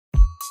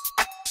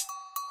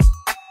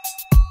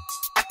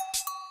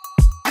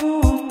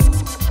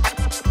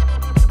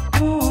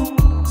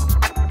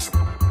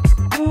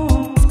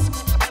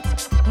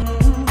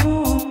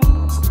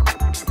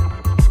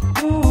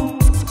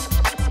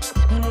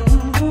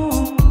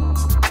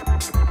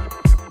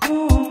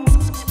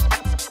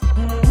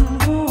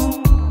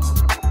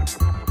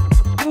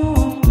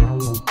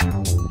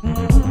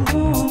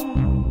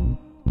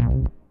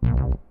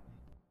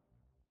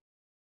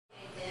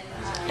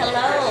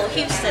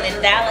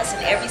Dallas,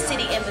 and every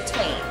city in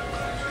between.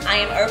 I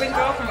am Urban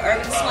Girl from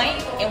Urban Swank,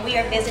 and we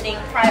are visiting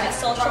Private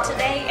Social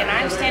today, and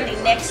I'm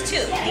standing next to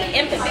the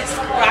infamous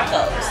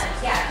Rocko's.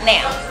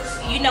 Now,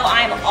 you know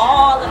I am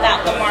all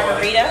about the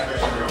margarita,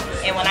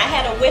 and when I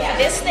had a whiff of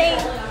this thing,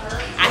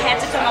 I had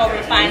to come over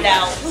and find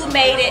out who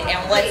made it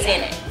and what's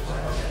in it.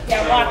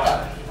 Now,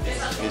 Rocko,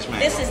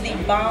 this is the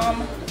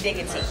bomb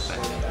diggity.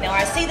 Now,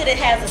 I see that it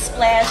has a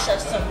splash of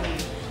some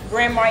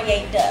Grand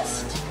Marnier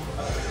dust.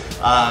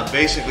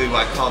 Basically,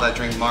 I call that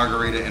drink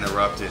Margarita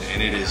Interrupted,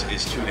 and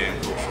it's too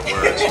damn cool for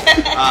words.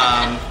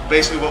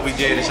 Basically, what we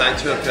did is I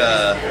took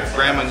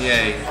Grand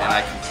Marnier and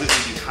I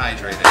completely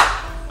dehydrated it.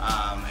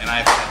 And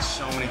I've had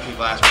so many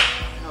people ask me,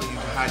 how do you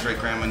dehydrate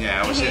Grand Marnier? I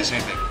always say the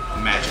same thing,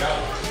 magic.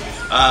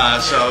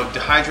 So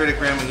dehydrated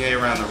Grand Marnier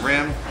around the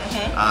rim.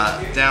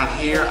 Down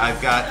here, I've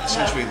got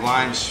essentially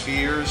lime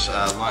spheres,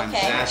 lime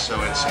zest,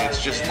 so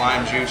it's just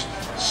lime juice.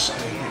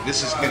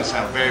 This is going to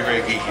sound very,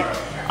 very geeky.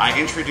 I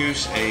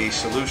introduce a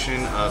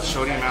solution of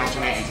sodium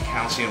alginate into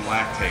calcium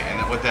lactate,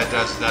 and what that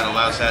does is that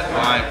allows that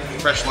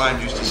fresh lime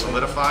juice to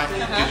solidify,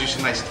 gives you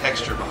some nice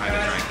texture behind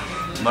the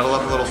drink. Muddle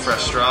up a little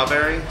fresh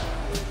strawberry,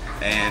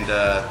 and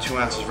 2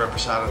 ounces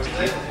reposado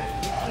tequila.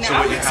 So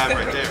what you have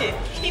right there.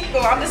 Keep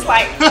going, I'm just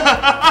like,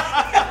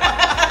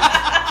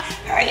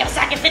 hurry up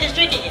so I can finish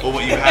drinking it. Well,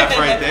 what you have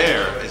right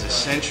there is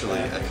essentially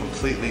a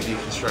completely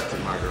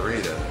deconstructed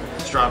margarita,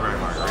 strawberry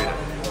margarita,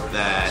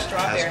 that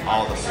has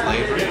all the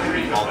flavor,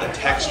 all the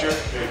texture,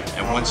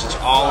 and once it's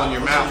all in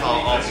your mouth,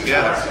 all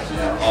together,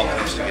 it all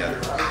comes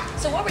together.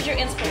 So what was your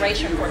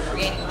inspiration for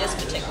creating this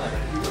particular?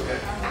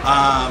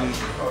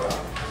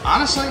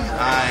 Honestly,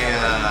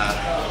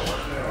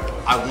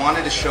 I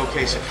wanted to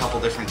showcase a couple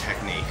different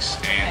techniques,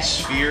 and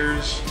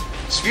spheres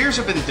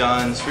have been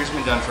done. Spheres have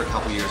been done for a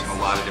couple years in a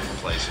lot of different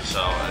places,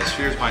 so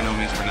spheres by no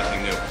means are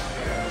nothing new.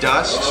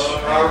 Dusts,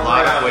 in a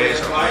lot of ways,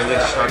 are really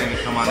starting to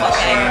come onto the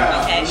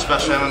scene,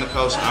 especially out on the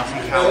coast. I'm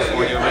from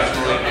California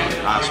originally,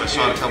 so I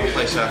saw it a couple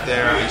places out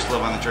there. I used to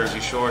live on the Jersey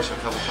Shore, so a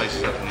couple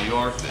places up in New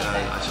York.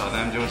 I saw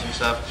them doing some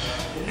stuff,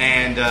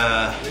 and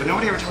but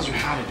nobody ever tells you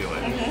how to do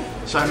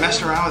it. So I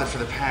messed around with it for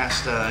the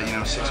past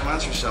 6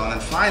 months or so, and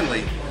then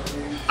finally,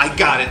 I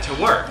got it to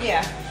work.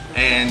 Yeah.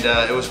 And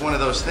it was one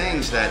of those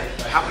things that,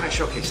 how can I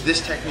showcase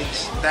this technique,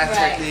 that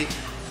technique,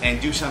 and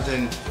do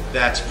something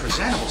that's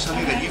presentable,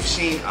 something that you've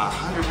seen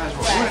 100 times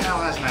before. Who the hell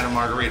hasn't had a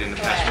margarita in the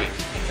past week?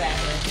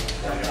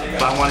 Exactly.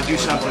 But I want to do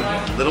something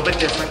a little bit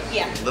different,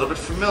 a little bit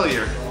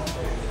familiar,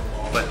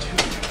 but too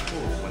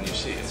cool when you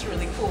see it. It's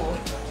really cool.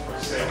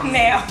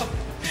 Now,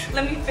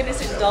 let me finish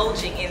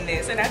indulging in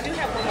this. And I do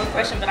have one more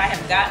question, but I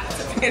have got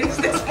to finish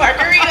this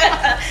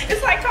margarita.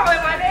 It's like calling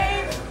my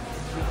name.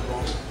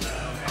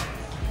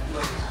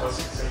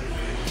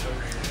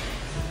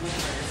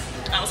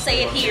 I'll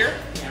say it here,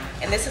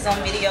 and this is on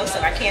video, so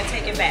I can't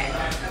take it back.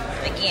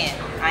 Again,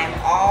 I am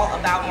all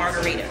about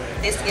margarita.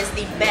 This is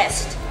the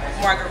best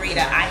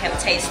margarita I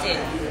have tasted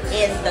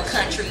in the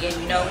country, and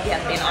you know we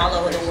have been all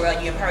over the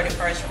world. You've heard it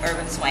first from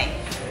Urban Swank.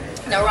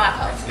 Now,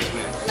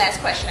 Rocko,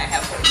 last question I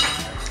have for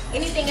you.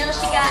 Anything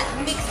else you got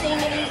mixing?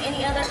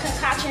 Any other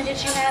concoction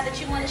that you have that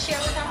you want to share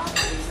with all?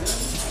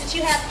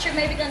 You have that you're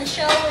maybe going to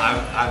show?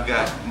 I've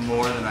got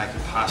more than I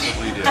could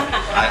possibly do.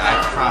 I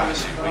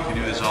promise you, we can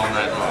do this all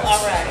night long.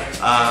 All right.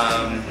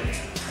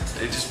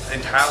 It just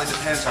entirely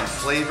depends on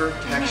flavor,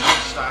 texture,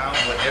 style,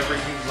 whatever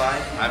you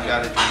like. I've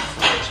got a drink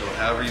for it, so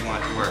however you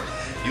want it to work.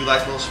 You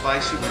like a little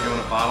spicy? We're doing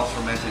a bottle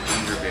fermented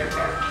ginger beer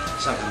here.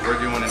 Something we're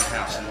doing in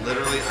house, and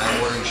literally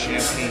I'm ordering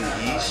champagne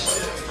yeast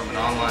from an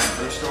online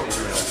brew store.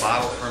 We're doing a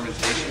bottle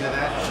fermentation of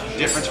that.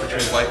 Difference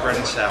between white bread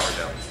and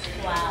sourdough.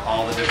 Wow.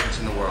 All the difference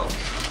in the world.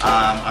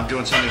 I'm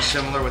doing something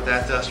similar with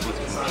that dust with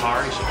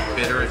Campari, so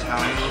bitter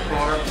Italian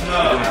liqueur.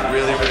 We're doing a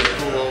really, really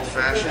cool old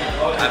fashioned.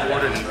 I've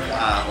ordered,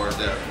 or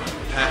the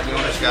packing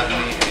owner's gotten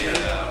me an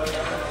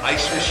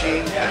ice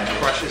machine that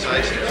crushes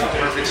ice into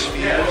perfect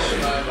spheres,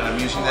 and I'm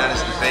using that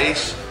as the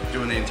base,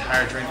 doing the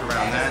entire drink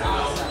around that.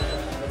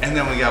 And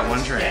then we got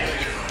one drink.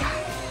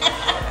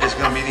 It's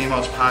going to be the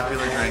most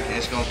popular drink, and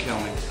it's going to kill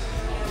me.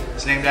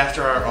 It's named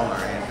after our owner,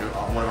 Andrew,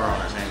 one of our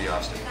owners, Andy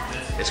Austin.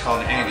 It's called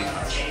an Andy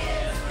Punch.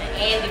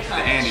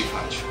 The Andy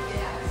Punch.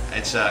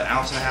 It's an 1.5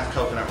 ounce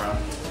coconut rum,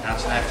 1.5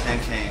 ounce can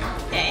cane,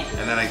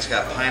 and then it's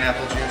got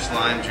pineapple juice,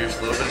 lime juice,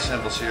 a little bit of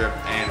simple syrup,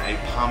 and a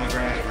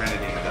pomegranate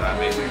grenadine that I'm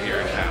making here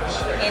in house.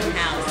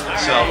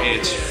 So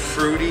it's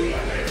fruity,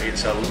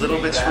 it's a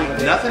little bit sweet.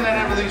 Nothing that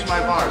ever leaves my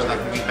bar is not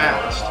going to be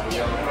balanced.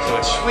 So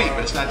it's sweet,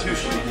 but it's not too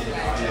sweet.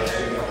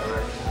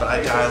 But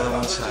I die a little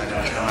inside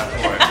every time I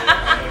pour it.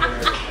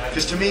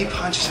 Because to me,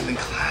 punches have been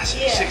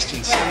classic,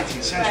 16th,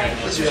 17th century.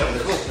 Let's do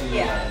something cool.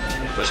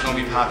 But it's going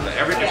to be popular.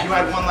 If you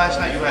had one last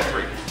night, you had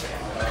 3.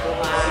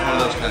 One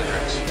of those kind of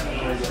drinks.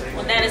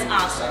 Well, that is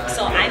awesome.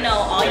 So I know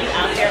all you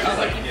out there are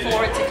looking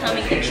forward to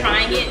coming and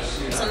trying it.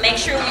 So make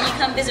sure when you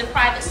come visit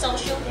Private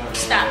Social,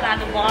 stop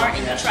by the bar and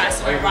you try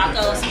some of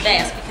Rocko's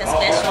best, because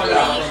best you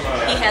believe,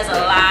 he has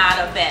a lot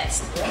of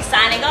best. He's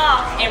signing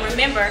off, and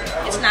remember,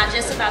 it's not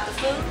just about the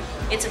food,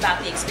 it's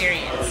about the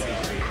experience.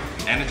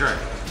 And the drink.